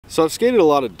So I've skated a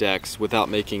lot of decks without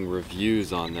making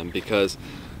reviews on them because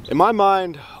in my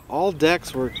mind, all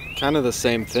decks were kind of the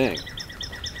same thing.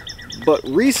 But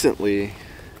recently,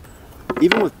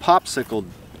 even with Popsicle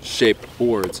shaped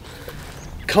boards,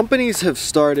 companies have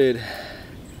started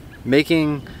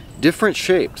making different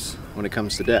shapes when it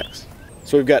comes to decks.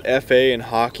 So we've got FA and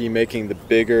Hockey making the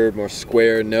bigger, more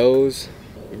square nose.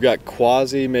 We've got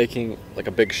Quasi making like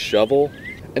a big shovel.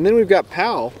 And then we've got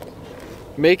PAL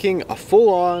making a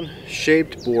full-on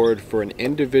shaped board for an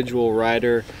individual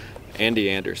rider, Andy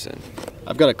Anderson.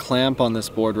 I've got a clamp on this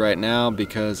board right now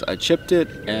because I chipped it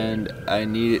and I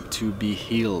need it to be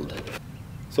healed.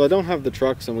 So I don't have the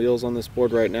trucks and wheels on this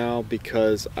board right now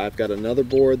because I've got another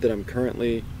board that I'm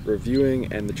currently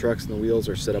reviewing and the trucks and the wheels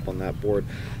are set up on that board.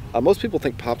 Most people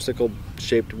think Popsicle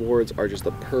shaped boards are just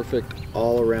the perfect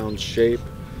all-around shape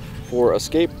for a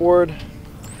skateboard.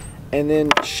 And then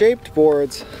shaped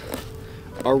boards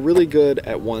are really good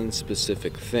at one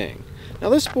specific thing. Now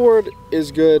this board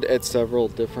is good at several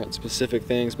different specific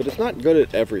things, but it's not good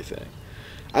at everything.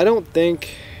 I don't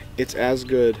think it's as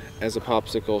good as a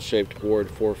Popsicle shaped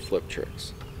board for flip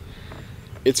tricks.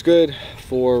 It's good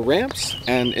for ramps,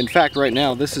 and in fact right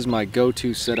now this is my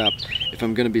go-to setup if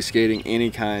I'm going to be skating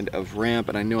any kind of ramp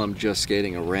and I know I'm just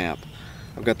skating a ramp.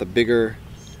 I've got the bigger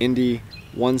Indy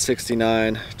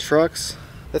 169 trucks.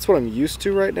 That's what I'm used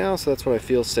to right now, so that's what I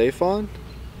feel safe on.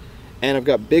 And I've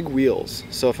got big wheels,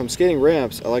 so if I'm skating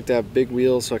ramps I like to have big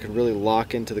wheels so I can really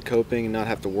lock into the coping and not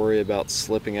have to worry about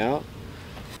slipping out.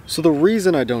 So the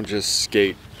reason I don't just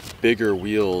skate bigger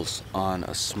wheels on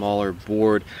a smaller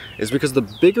board is because the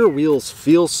bigger wheels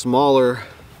feel smaller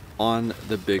on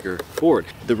the bigger board.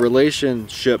 The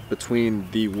relationship between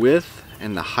the width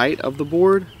and the height of the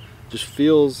board just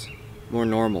feels more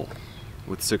normal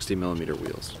with 60mm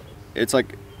wheels. It's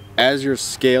like as you're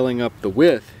scaling up the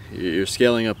width, you're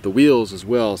scaling up the wheels as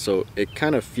well, so it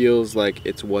kind of feels like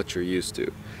it's what you're used to.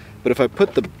 But if I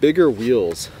put the bigger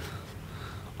wheels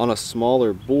on a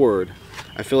smaller board,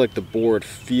 I feel like the board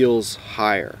feels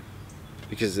higher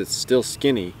because it's still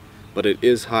skinny, but it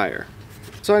is higher.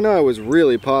 So I know I was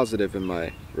really positive in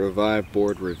my Revive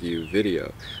board review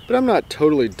video, but I'm not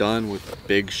totally done with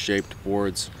big shaped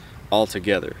boards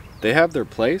altogether. They have their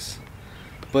place,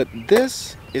 but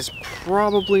this is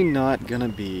probably not gonna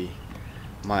be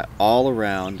my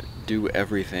all-around do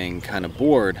everything kind of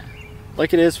board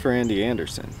like it is for Andy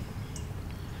Anderson.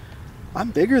 I'm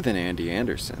bigger than Andy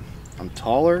Anderson. I'm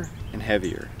taller and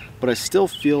heavier, but I still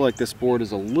feel like this board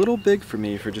is a little big for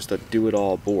me for just a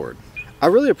do-it-all board. I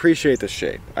really appreciate the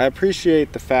shape. I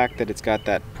appreciate the fact that it's got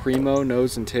that primo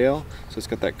nose and tail, so it's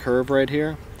got that curve right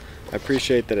here. I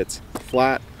appreciate that it's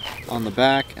flat on the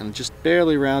back and just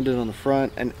barely rounded on the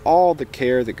front and all the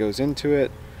care that goes into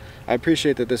it. I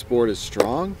appreciate that this board is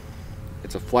strong.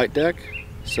 It's a flight deck,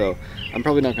 so I'm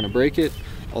probably not going to break it,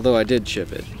 although I did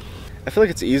chip it. I feel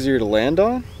like it's easier to land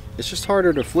on. It's just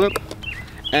harder to flip,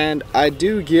 and I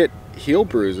do get heel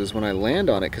bruises when I land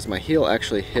on it because my heel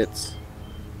actually hits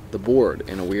the board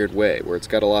in a weird way where it's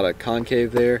got a lot of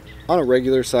concave there. On a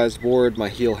regular sized board my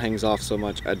heel hangs off so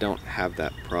much I don't have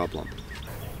that problem.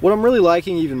 What I'm really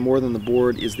liking even more than the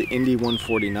board is the Indy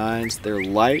 149s. They're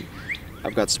light.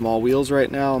 I've got small wheels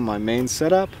right now on my main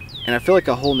setup and I feel like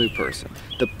a whole new person.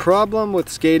 The problem with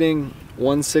skating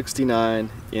 169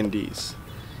 Indies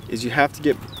is you have to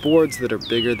get boards that are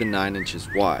bigger than 9 inches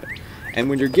wide. And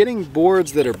when you're getting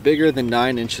boards that are bigger than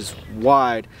 9 inches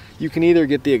wide, you can either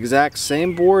get the exact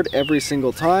same board every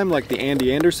single time, like the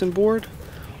Andy Anderson board,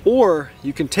 or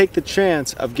you can take the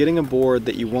chance of getting a board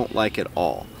that you won't like at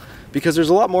all. Because there's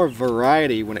a lot more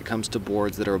variety when it comes to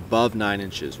boards that are above 9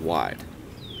 inches wide.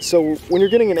 So when you're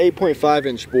getting an 8.5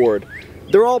 inch board,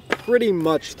 they're all pretty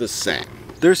much the same.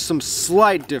 There's some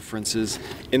slight differences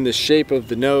in the shape of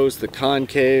the nose, the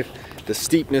concave, the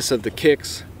steepness of the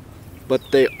kicks, but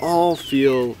they all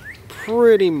feel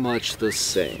pretty much the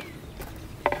same.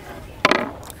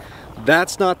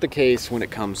 That's not the case when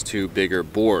it comes to bigger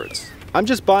boards. I'm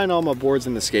just buying all my boards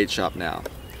in the skate shop now,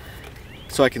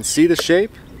 so I can see the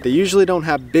shape. They usually don't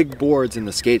have big boards in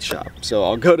the skate shop, so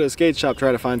I'll go to a skate shop,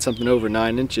 try to find something over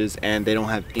 9 inches, and they don't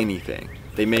have anything.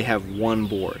 They may have one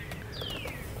board.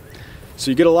 So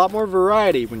you get a lot more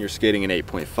variety when you're skating an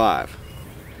 8.5.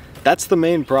 That's the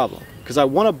main problem, because I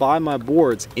want to buy my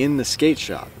boards in the skate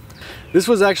shop. This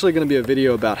was actually going to be a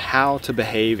video about how to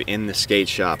behave in the skate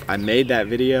shop. I made that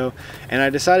video and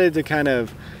I decided to kind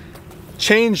of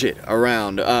change it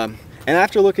around. And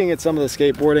after looking at some of the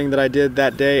skateboarding that I did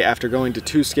that day after going to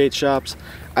 2 skate shops,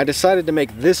 I decided to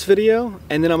make this video,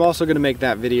 and then I'm also going to make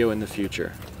that video in the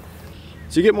future.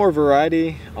 So you get more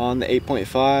variety on the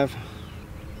 8.5.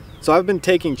 So I've been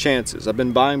taking chances. I've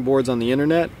been buying boards on the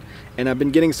internet, and I've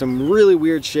been getting some really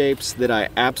weird shapes that I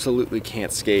absolutely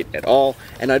can't skate at all,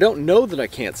 and I don't know that I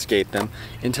can't skate them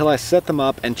until I set them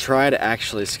up and try to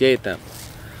actually skate them.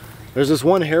 There's this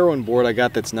one heroin board I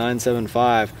got that's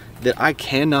 975 that I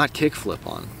cannot kickflip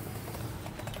on.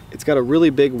 It's got a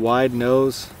really big wide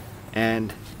nose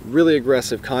and really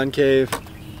aggressive concave,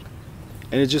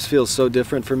 and it just feels so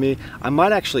different for me. I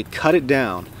might actually cut it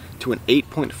down to an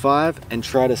 8.5 and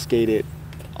try to skate it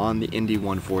on the Indy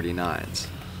 149s.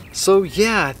 So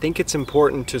yeah, I think it's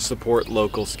important to support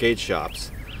local skate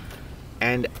shops.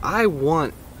 And I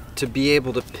want to be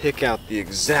able to pick out the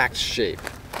exact shape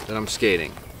that I'm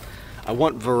skating. I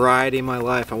want variety in my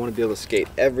life. I want to be able to skate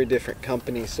every different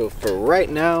company. So for right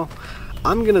now,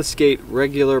 I'm gonna skate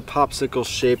regular Popsicle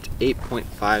shaped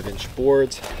 8.5 inch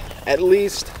boards, at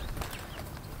least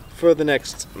for the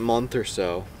next month or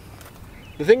so.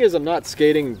 The thing is, I'm not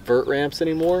skating vert ramps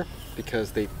anymore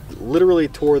because they literally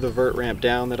tore the vert ramp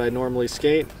down that I normally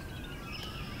skate.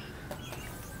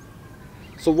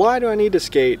 So why do I need to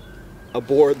skate a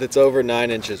board that's over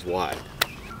 9 inches wide?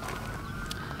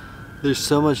 There's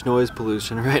so much noise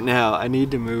pollution right now. I need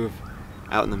to move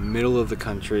out in the middle of the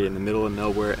country, in the middle of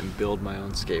nowhere, and build my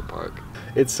own skate park.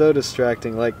 It's so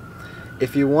distracting. Like,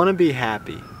 if you want to be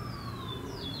happy,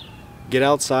 get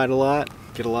outside a lot,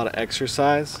 get a lot of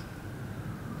exercise,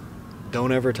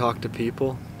 don't ever talk to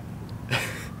people.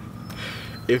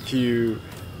 If you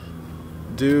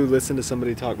do listen to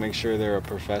somebody talk, make sure they're a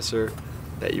professor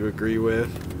that you agree with.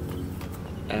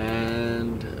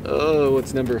 And, oh,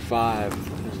 what's number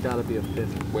 5? There's gotta be a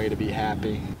 5th way to be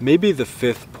happy. Maybe the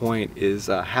 5th point is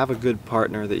have a good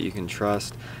partner that you can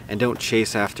trust and don't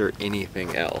chase after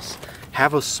anything else.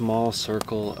 Have a small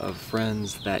circle of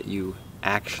friends that you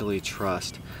actually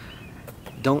trust.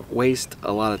 Don't waste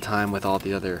a lot of time with all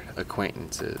the other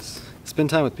acquaintances.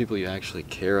 Spend time with people you actually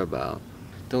care about.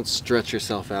 Don't stretch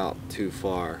yourself out too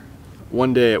far.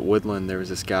 One day at Woodland, there was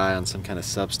this guy on some kind of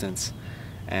substance,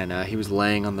 and he was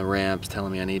laying on the ramps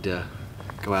telling me I need to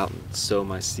go out and sow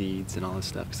my seeds and all this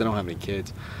stuff because I don't have any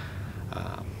kids.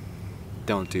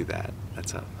 Don't do that.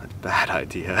 That's a bad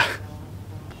idea.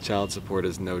 Child support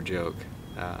is no joke.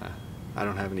 I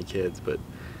don't have any kids, but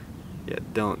yeah,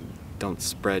 don't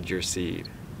spread your seed.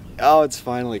 Oh, it's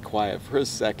finally quiet for a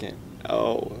second.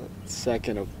 Oh, a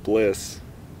second of bliss.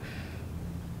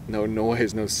 No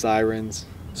noise, no sirens.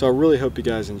 So I really hope you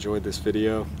guys enjoyed this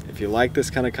video. If you like this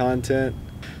kind of content,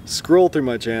 scroll through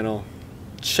my channel,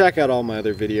 check out all my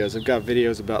other videos. I've got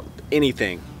videos about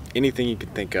anything you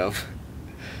could think of.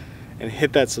 And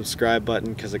hit that subscribe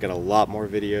button because I got a lot more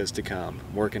videos to come.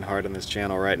 I'm working hard on this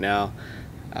channel right now,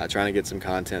 trying to get some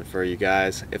content for you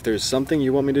guys. If there's something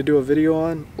you want me to do a video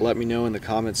on, let me know in the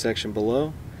comment section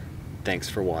below. Thanks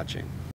for watching.